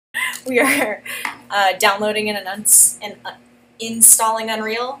We are downloading and installing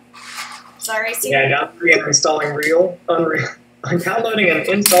Unreal. Sorry, Steve. Yeah, downloading and installing Unreal. I'm downloading and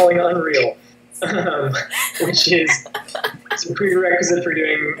installing Unreal, which is a prerequisite for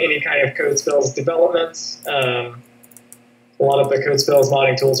doing any kind of CodeSpells development. A lot of the CodeSpells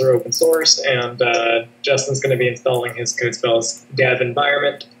modding tools are open source, and Justin's going to be installing his CodeSpells dev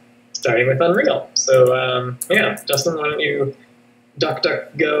environment, starting with Unreal. So yeah, Justin, why don't you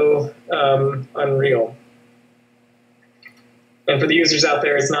DuckDuckGo Unreal? And for the users out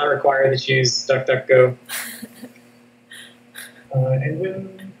there, it's not required that you use DuckDuckGo.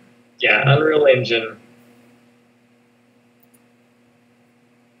 Engine? Yeah, Unreal Engine.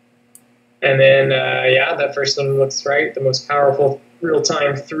 And then, yeah, that first one looks right. The most powerful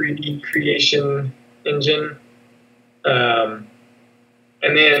real-time 3D creation engine. And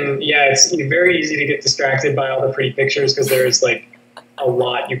then, yeah, it's very easy to get distracted by all the pretty pictures because there's like a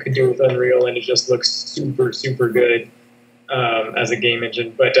lot you could do with Unreal, and it just looks super, super good as a game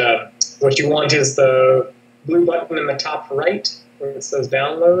engine. But what you want is the blue button in the top right where it says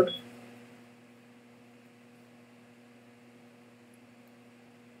download.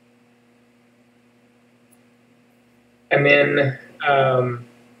 And then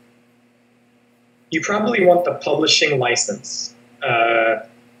you probably want the publishing license. So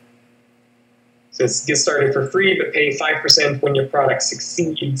it's get started for free, but pay 5% when your product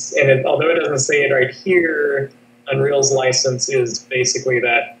succeeds. And although it doesn't say it right here, Unreal's license is basically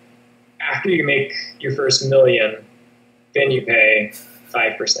that after you make your first million, then you pay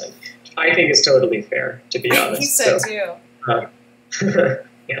 5%. I think it's totally fair, to be honest. I think so too.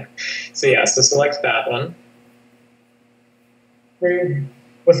 Yeah. So yeah, so select that one.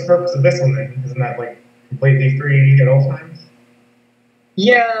 What's the purpose of this one then? Isn't that like completely free at all times?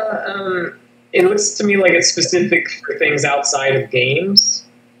 Yeah, it looks to me like it's specific for things outside of games.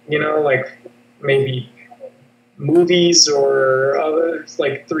 You know, like maybe movies or other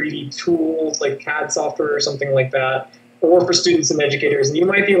like 3D tools, like CAD software or something like that, or for students and educators. And you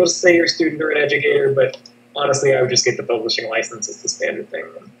might be able to say you're a student or an educator, but honestly, I would just get the publishing license as the standard thing.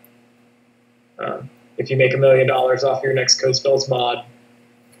 If you make $1 million off your next CodeSpells mod, I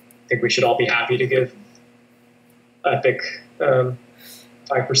think we should all be happy to give Epic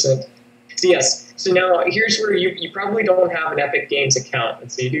 5%. So yes, so now here's where you probably don't have an Epic Games account,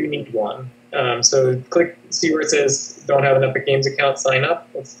 and so you do need one. So see where it says don't have an Epic Games account, sign up.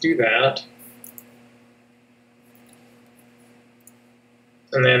 Let's do that.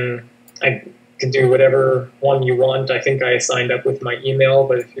 And then I can do whatever one you want. I think I signed up with my email,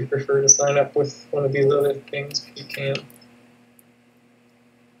 but if you prefer to sign up with one of these other things, you can.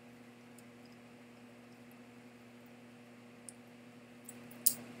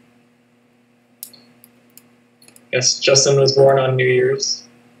 Yes, Justin was born on New Year's.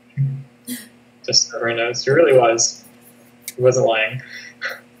 Just so everyone knows. He really was. He wasn't lying.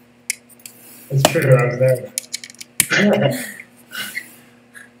 It's true, I was there.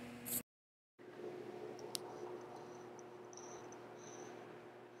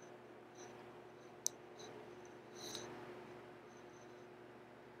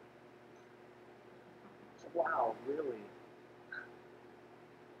 Wow, really?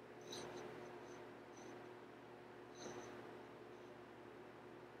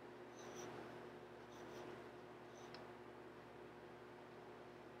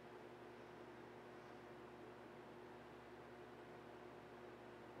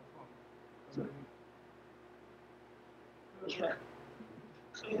 Yeah.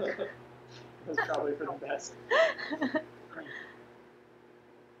 That's probably for the best.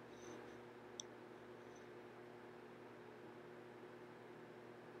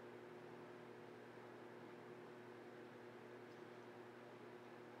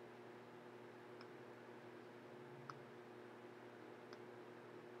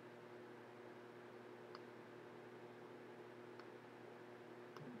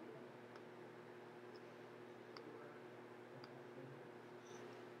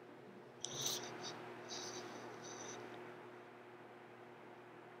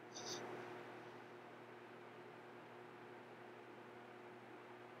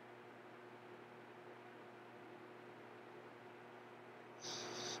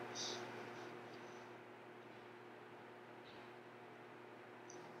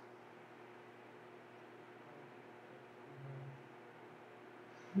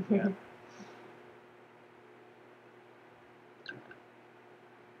 Yeah.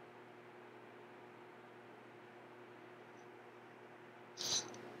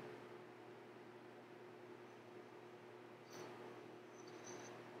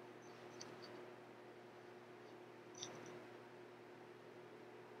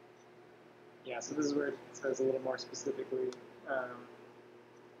 Yeah, so this is where it says a little more specifically.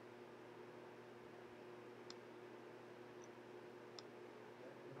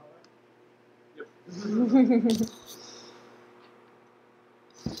 Yep.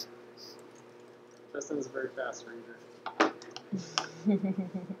 Justin's a very fast reader.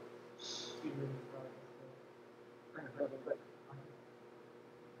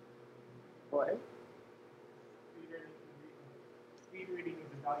 What? Speed reading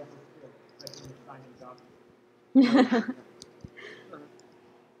is a valuable skill, especially in signing documents.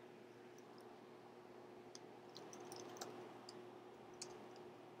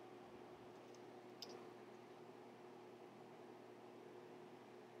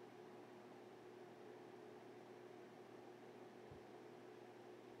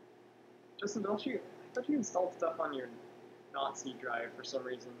 Justin, don't you? I thought you installed stuff on your Nazi drive for some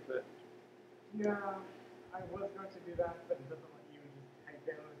reason, but Yeah, I was going to do that, but it doesn't let you just type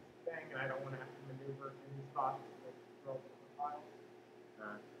in this thing, and I don't want to have to maneuver in these spots to scroll to the file.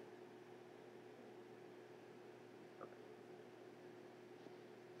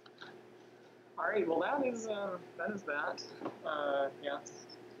 All right. Well, that is that. Yeah.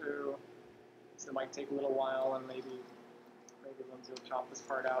 So it might take a little while, and maybe Lindsay will chop this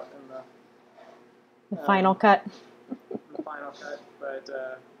part out in the final cut. The final cut, but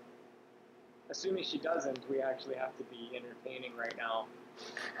assuming she doesn't, we actually have to be entertaining right now.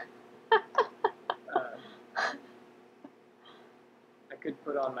 I could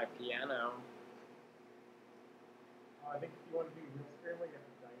put on my piano. I think if you want to do real scrambling, you have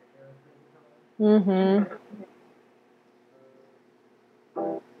to dye your hair.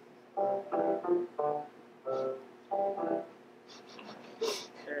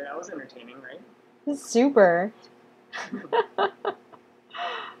 That was entertaining, right? Super.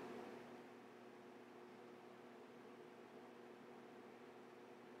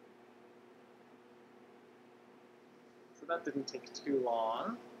 So that didn't take too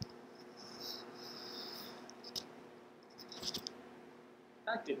long.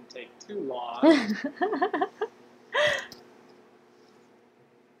 That didn't take too long.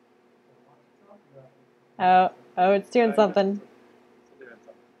 Oh, it's doing something.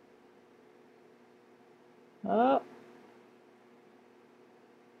 Oh.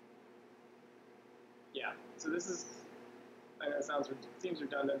 Yeah, so this is, I know it seems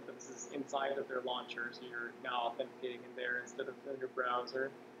redundant, but this is inside of their launcher, so you're now authenticating in there instead of in your browser.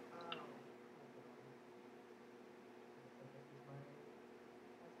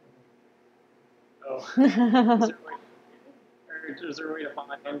 Oh. Is there a way to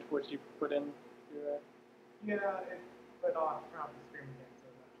find what you put in? Yeah, but off the stream again, so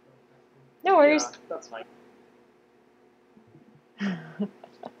that's no worries. Yeah, that's fine.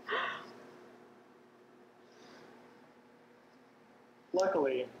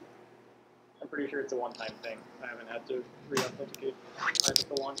 Luckily, I'm pretty sure it's a one-time thing. I haven't had to re-authenticate with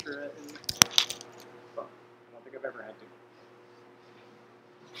the launcher I don't think I've ever had to.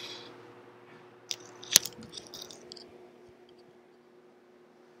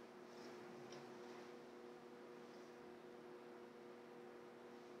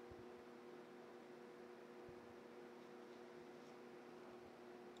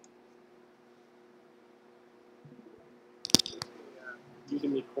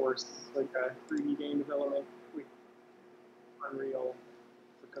 Udemy course, like a 3D game development with Unreal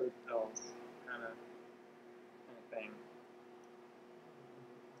for CodeSpells kind of thing.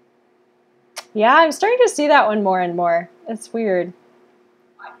 Yeah, I'm starting to see that one more and more. It's weird.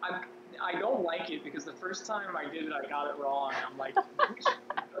 I don't like it because the first time I did it, I got it wrong. I'm like, they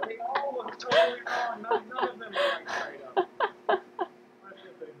all look totally wrong. None of them are like straight up. Especially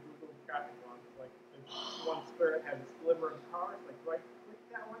with the Google graphic ones, like the one where it has a sliver of color, like do I click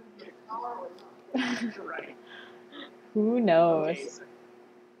that one to get a color or not? Right. Who knows? Okay,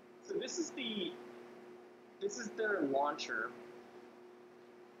 so this is their launcher.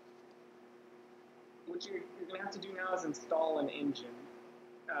 What you're going to have to do now is install an engine.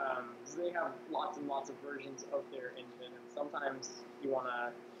 So they have lots and lots of versions of their engine, and sometimes you want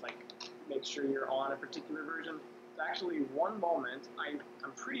to make sure you're on a particular version. So actually, one moment, I'm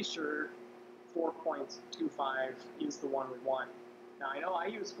pretty sure 4.25 is the one we want. Now I know I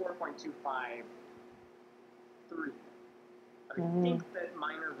use 4.25.3. I think that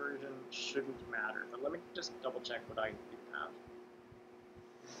minor version shouldn't matter, but let me just double check what I do have.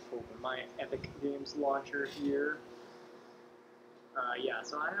 Open my Epic Games launcher here. Yeah,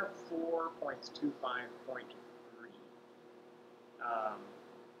 so I have 4.25.3.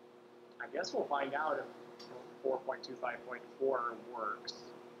 I guess we'll find out if 4.25.4 works.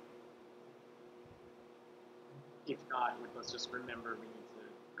 If not, let's just remember we need to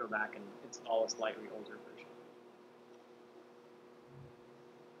go back and install a slightly older version.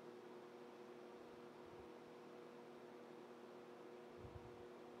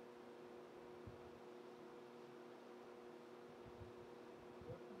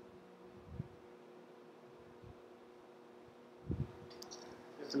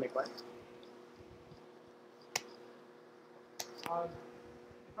 To make what? If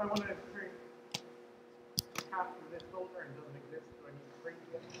I want to create half of this filter and it doesn't exist, do I need to create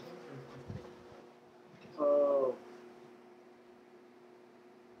the other things or Oh.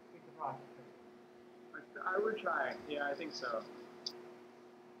 keep the process? I would try. Yeah, I think so.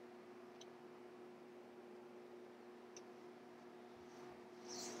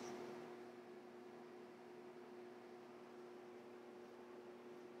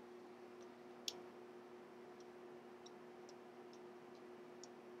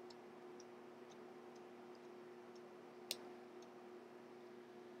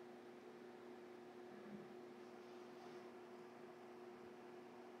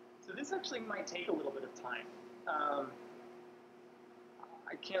 So this actually might take a little bit of time. I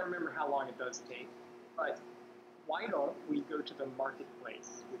can't remember how long it does take, but why don't we go to the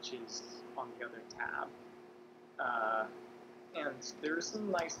marketplace, which is on the other tab. And there's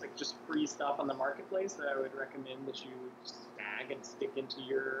some nice, like, just free stuff on the marketplace that I would recommend that you snag and stick into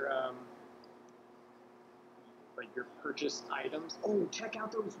your, like, your purchased items. Oh, check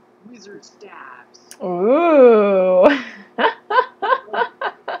out those wizard stabs. Ooh.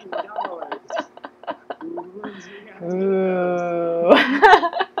 Ooh.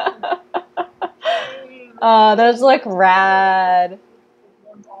 Oh, those look rad.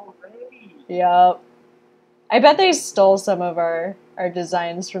 Yup. I bet they stole some of our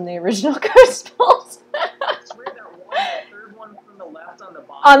designs from the original CodeSpells. I swear that third one from the left on the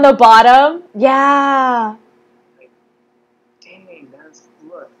bottom. On the bottom? Yeah. Dang, those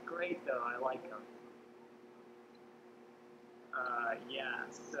look great though. I like them. Yeah,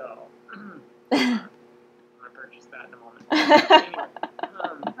 so I'm gonna purchase that in a moment. Anyway,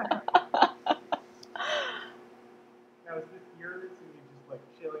 Now, is this yours and you're just like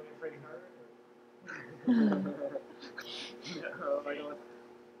chilling and trading hard? no, I don't.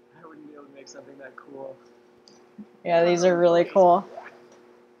 I wouldn't be able to make something that cool. Yeah, these are really cool.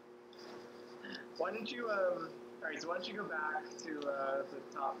 Why don't you, alright, so why don't you go back to the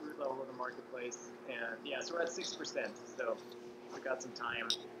top root level of the marketplace, and yeah, so we're at 6%, so we've got some time.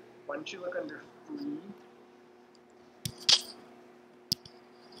 Why don't you look under free?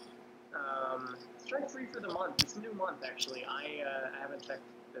 Let's try free for the month. It's a new month, actually. I haven't checked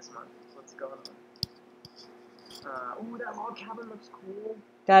this month. So let's go on. Ooh, that log cabin looks cool.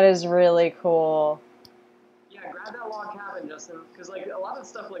 That is really cool. Yeah, grab that log cabin, Justin, because like a lot of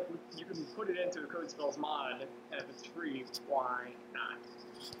stuff, like you can put it into a CodeSpells mod, and if it's free, why not?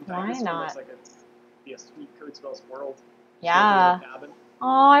 In fact, Why this one not? looks like it's be a sweet CodeSpells world. Yeah.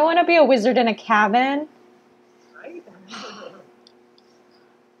 Oh, I want to be a wizard in a cabin. Right?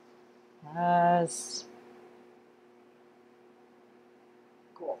 Yes.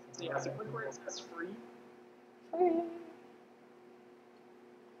 Cool. So yeah, so click where it says free. Free.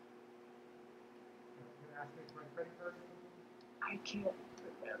 I can't.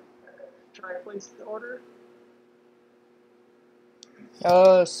 Try place the order.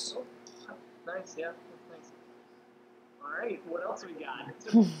 Yes. Oh, nice, yeah, nice. All right, what else we got?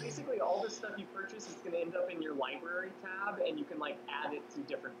 So basically, all this stuff you purchase is going to end up in your library tab, and you can like add it to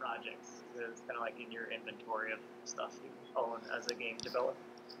different projects. So it's kind of like in your inventory of stuff you own as a game developer.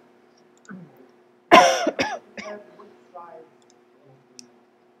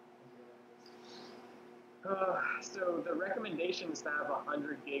 So the recommendation is to have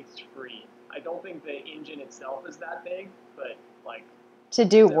 100 gigs free. I don't think the engine itself is that big, but like to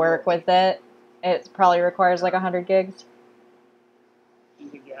do work with it, it probably requires like 100 gigs. Do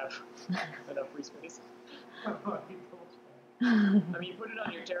you think you have enough free space? I mean, you put it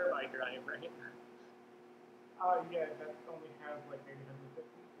on your terabyte drive, right? Yeah, that only has like maybe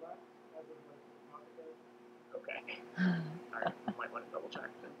 150 left as of like a month ago. Okay. Alright, might want to double check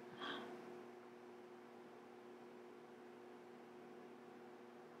then.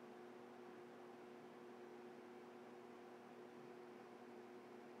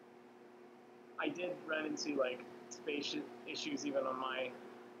 I did run into like space issues even on my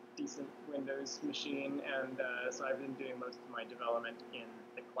decent Windows machine, and so I've been doing most of my development in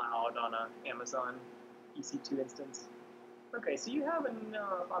the cloud on a Amazon EC2 instance. Okay, so you have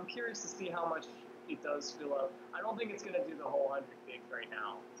enough. I'm curious to see how much it does fill up. I don't think it's going to do the whole 100 gigs right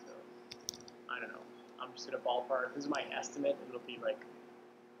now, so I don't know. I'm just going to ballpark. This is my estimate. It'll be like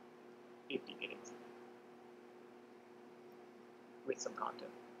 50 gigs with some content.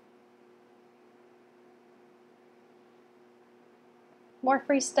 More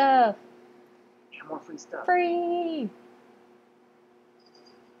free stuff. Yeah, more free stuff. Free.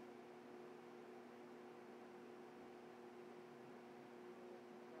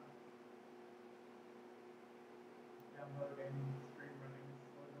 Downloading, stream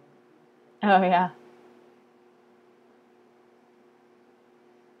running, Oh yeah.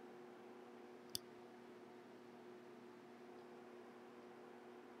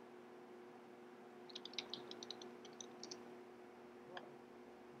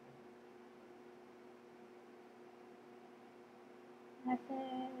 Epic.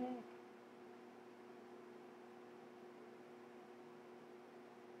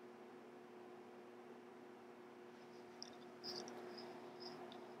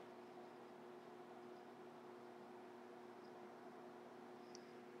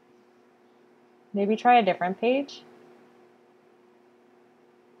 Maybe try a different page.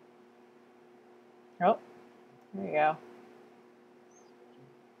 Oh, there you go.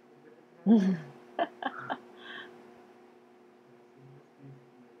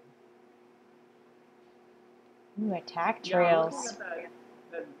 Ooh, attack trails. Yeah, I'm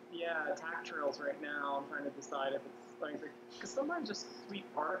looking at attack trails right now. I'm trying to decide if it's like, because sometimes just sweet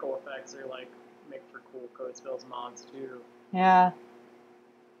particle effects are like make for cool CodeSpells mods too. Yeah.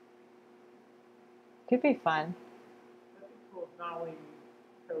 Could be fun. That'd be cool if not only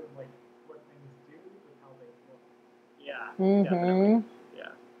code like what things do, but how they look. Yeah, definitely.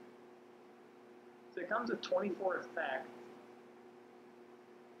 Yeah. So it comes with 24 effects.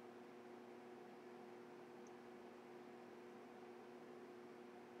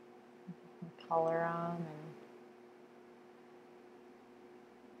 Color them and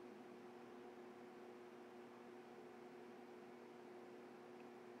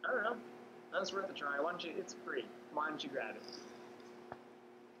I don't know. That's worth a try. Why don't you? It's free. Why don't you grab it?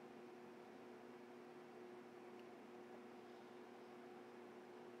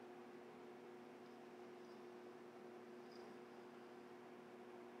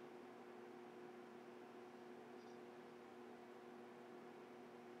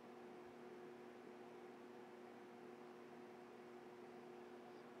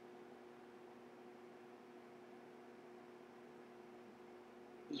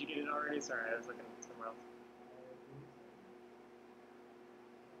 Did you get it already? Sorry, I was looking somewhere else.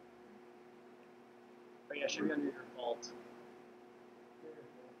 Oh yeah, it should be under your vault.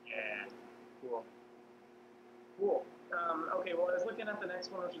 Yeah, cool. Cool. Okay, well, I was looking at the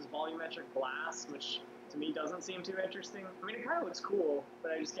next one, which is volumetric glass, which to me doesn't seem too interesting. I mean, it kind of looks cool,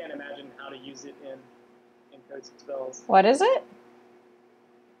 but I just can't imagine how to use it in CodeSpells. what is it?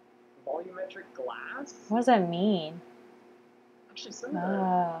 Volumetric glass? What does that mean? Actually, some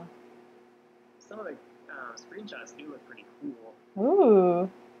of the screenshots do look pretty cool. Ooh.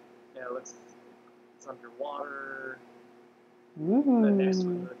 Yeah, it looks it's underwater. Ooh. The next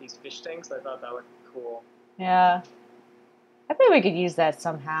one with these fish tanks, I thought that looked cool. Yeah. I think we could use that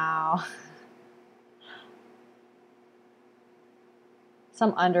somehow.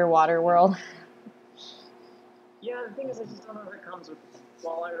 Some underwater world. Yeah, the thing is, I just don't know if it comes with.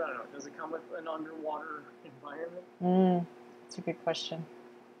 Well, I don't know. Does it come with an underwater environment? That's a good question.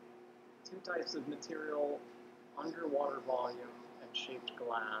 2 types of material: underwater volume and shaped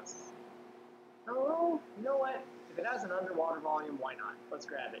glass. Oh, you know what? If it has an underwater volume, why not? Let's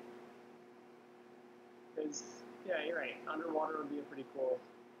grab it. Because, yeah, you're right. Underwater would be a pretty cool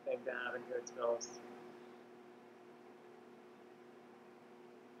thing to have in CodeSpells.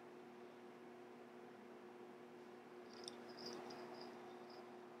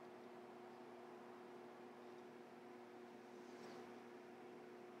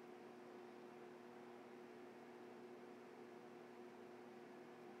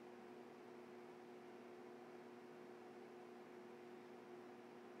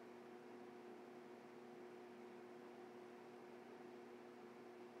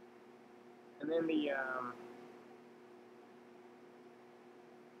 And then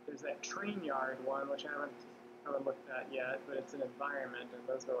there's that train yard one, which I haven't looked at yet, but it's an environment, and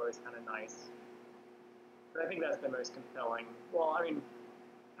those are always kind of nice. But I think that's the most compelling. Well, I mean,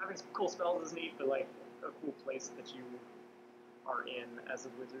 having some cool spells is neat, but like a cool place that you are in as a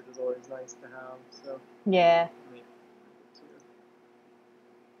wizard is always nice to have. So Yeah.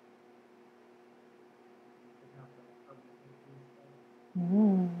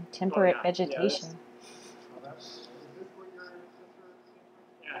 Temperate vegetation.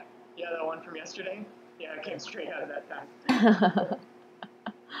 Yeah, that one from yesterday. Yeah, it came straight out of that pack.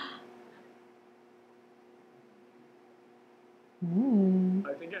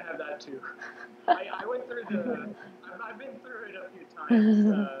 I think I have that too. I went through I've been through it a few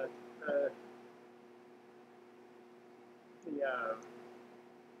times.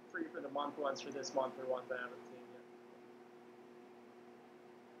 month ones for this month or ones I haven't seen yet.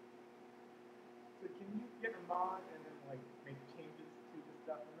 So can you get a mod and then like make changes to the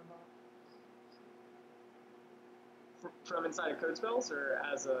stuff in the mod? From inside of CodeSpells or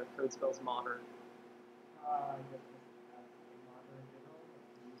as a CodeSpells modder? I guess just as a modder in general. Like,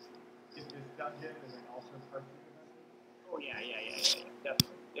 get this dungeon and then also parts of the dungeon. Oh yeah,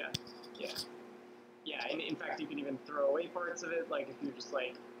 definitely, yeah. Yeah, and in fact, you can even throw away parts of it. Like if you're just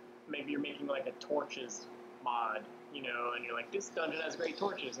like, maybe you're making like a torches mod, you know, and you're like, this dungeon has great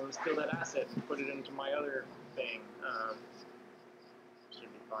torches. I'm gonna steal that asset and put it into my other thing.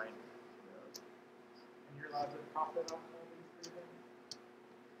 Should be fine. And you're allowed to profit off all these three things?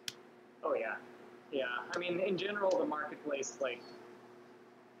 Oh yeah. I mean, in general, the marketplace, like,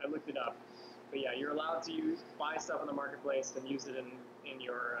 I looked it up, but yeah, you're allowed to buy stuff in the marketplace and use it in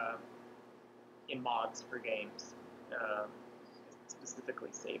your in mods for games.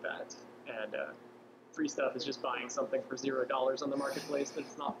 Specifically say that, and free stuff is just buying something for $0 on the marketplace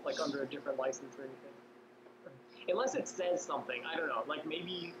that's not like under a different license or anything. Unless it says something, I don't know, like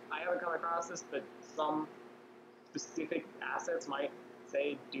maybe, I haven't come across this, but some specific assets might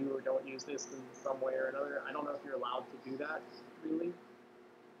say do or don't use this in some way or another. I don't know if you're allowed to do that, really,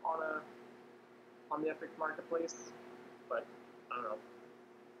 on the Epic Marketplace, but I don't know.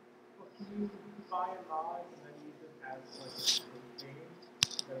 Well, can you buy a mod and then use it as like a game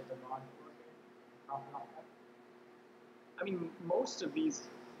instead of the mod for a game? Profit off that? I mean, most of these,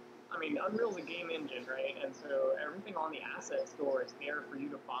 Unreal's a game engine, right? And so everything on the asset store is there for you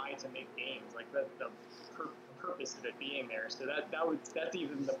to buy to make games. Like the purpose of it being there. So that's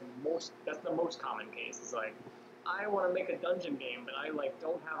even the most common case. Is like, I want to make a dungeon game, but I like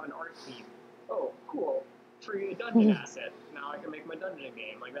don't have an art theme. Oh, cool! Free dungeon asset. Now I can make my dungeon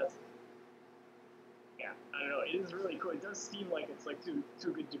game. Like that's. Yeah, I don't know. It is really cool. It does seem like it's like too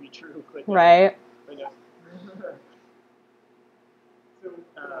good to be true, but Right. But yeah. So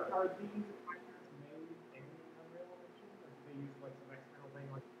are these actors made in Unreal Engine, or do they use like some external thing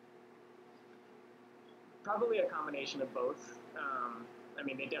like? Probably a combination of both.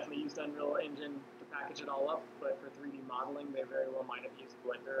 They definitely used Unreal Engine to package it all up, but for 3D modeling, they very well might have used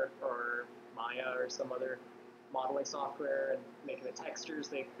Blender or Maya or some other modeling software, and making the textures,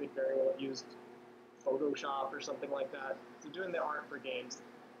 they could very well have used Photoshop or something like that. So doing the art for games,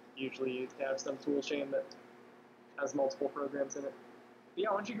 usually you have some tool chain that has multiple programs in it. But yeah,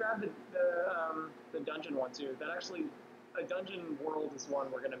 why don't you grab the dungeon one too? That actually, a dungeon world is one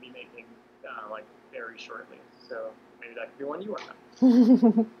we're going to be making like very shortly. So maybe that could be one you work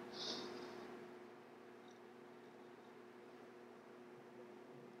on.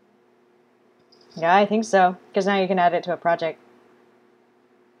 Yeah, I think so. Because now you can add it to a project.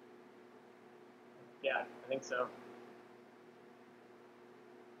 Yeah, I think so.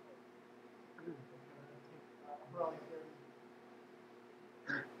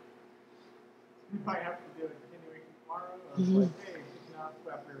 We might have to do a continuation tomorrow. Or like, hey, kicking off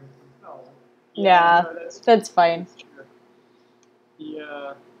after some cells. Yeah, no, that's fine. That's true.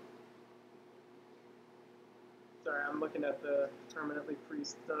 Yeah. Sorry, I'm looking at the permanently free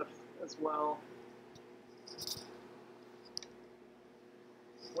stuff as well.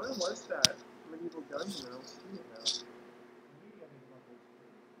 Where was that medieval dungeon? I don't see it now.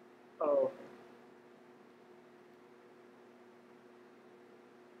 Oh.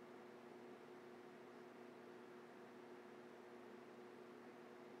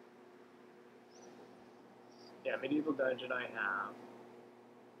 Yeah, medieval dungeon I have.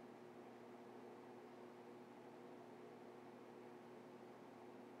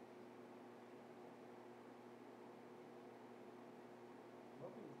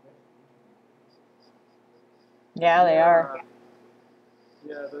 Yeah, they are.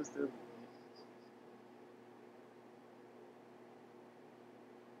 Yeah, those do.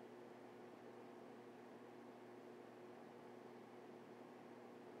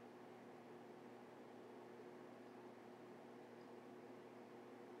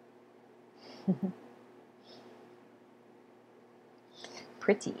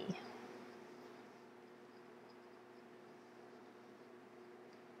 Pretty.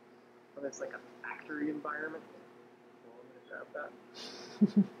 Oh, it's like a factory environment. Well, I'm gonna grab that.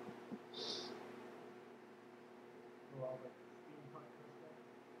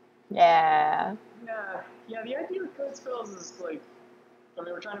 Yeah. Yeah. The idea with CodeSpells is like,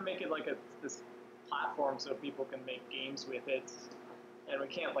 we're trying to make it like this platform so people can make games with it, and we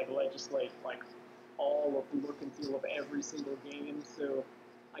can't like legislate like all of the look and feel of every single game. So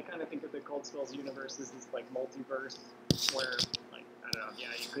I kind of think of the CodeSpells universe as this like multiverse where, like, I don't know, yeah,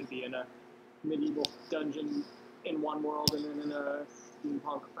 you could be in a medieval dungeon in one world and then in a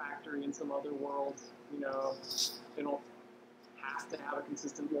steampunk factory in some other world. You know, they don't have to have a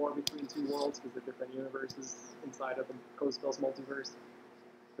consistent lore between two worlds because they're different universes inside of the CodeSpells multiverse.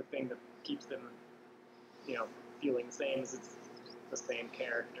 The thing that keeps them, you know, feeling the same is it's the same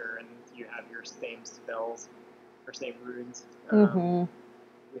character and you have your same spells or same runes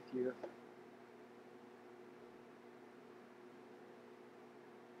with you.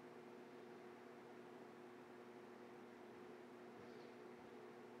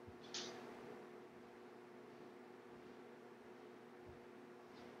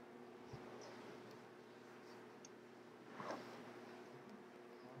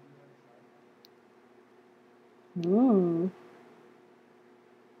 Ooh.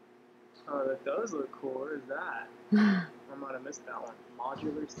 Oh, that does look cool. Where is that? I might have missed that one.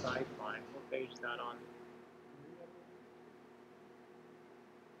 Modular sci-fi. What page is that on?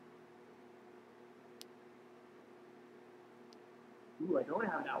 Ooh, I don't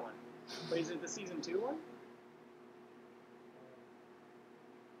have that one. Wait, is it the season 2 one?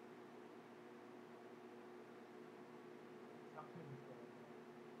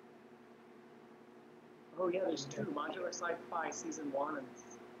 Oh yeah, there's 2. Modular Sci-Fi Season 1 and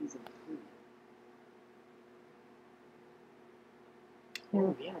Season 2.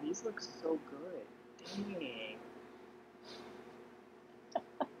 Oh yeah, these look so good. Dang.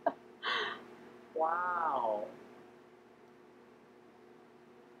 Wow.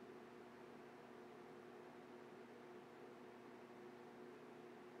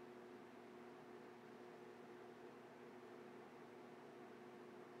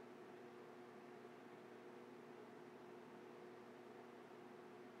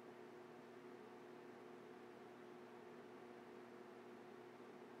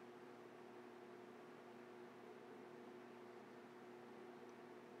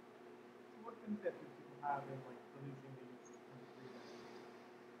 What benefit do people have in like releasing these in 3 days?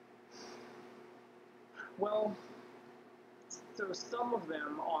 Well, so some of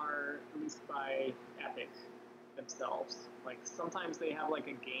them are released by Epic themselves. Like sometimes they have like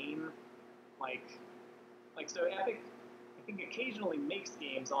a game, like so Epic, I think occasionally makes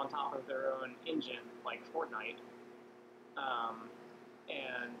games on top of their own engine, like Fortnite,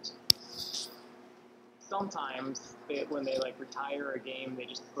 and sometimes when they like retire a game, they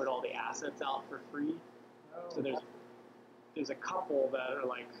just put all the assets out for free. Oh, So there's a couple that are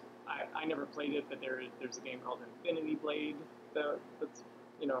like I never played it, but there's a game called Infinity Blade that's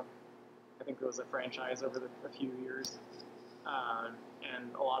you know I think it was a franchise over a few years,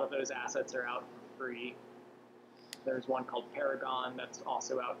 and a lot of those assets are out for free. There's one called Paragon that's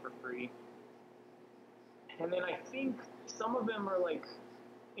also out for free, and then I think some of them are like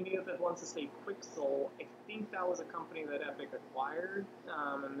any of the ones that say Quixel. I think that was a company that Epic acquired,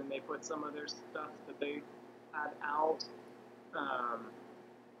 and then they put some of their stuff that they had out.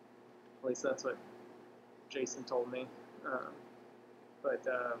 At least that's what Jason told me. But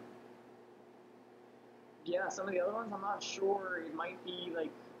yeah, some of the other ones I'm not sure. It might be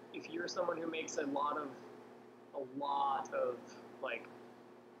like if you're someone who makes a lot of like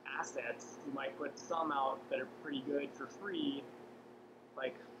assets, you might put some out that are pretty good for free.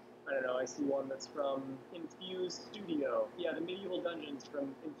 Like I don't know, I see one that's from Infuse Studio. Yeah, the medieval dungeons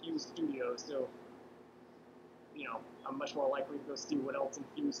from Infuse Studio. So you know, I'm much more likely to go see what else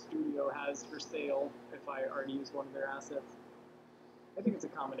Infuse Studio has for sale if I already use one of their assets. I think it's a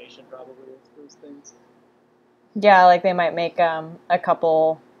combination probably of those things. Yeah, like they might make a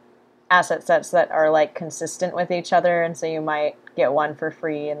couple asset sets that are like consistent with each other, and so you might get one for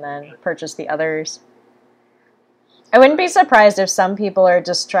free and then purchase the others. I wouldn't be surprised if some people are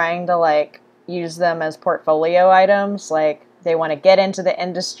just trying to like use them as portfolio items, like they want to get into the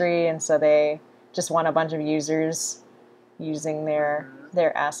industry and so they just want a bunch of users using their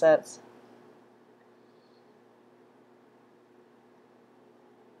assets.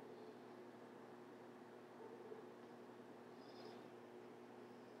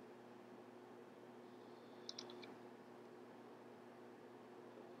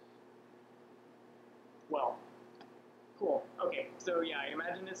 Well, cool. Okay, so yeah, I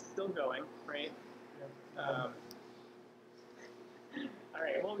imagine it's still going, right? All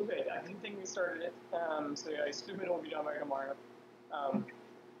right, well, good. I didn't think we started it, so yeah, I assume it will be done by tomorrow. But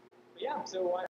yeah, so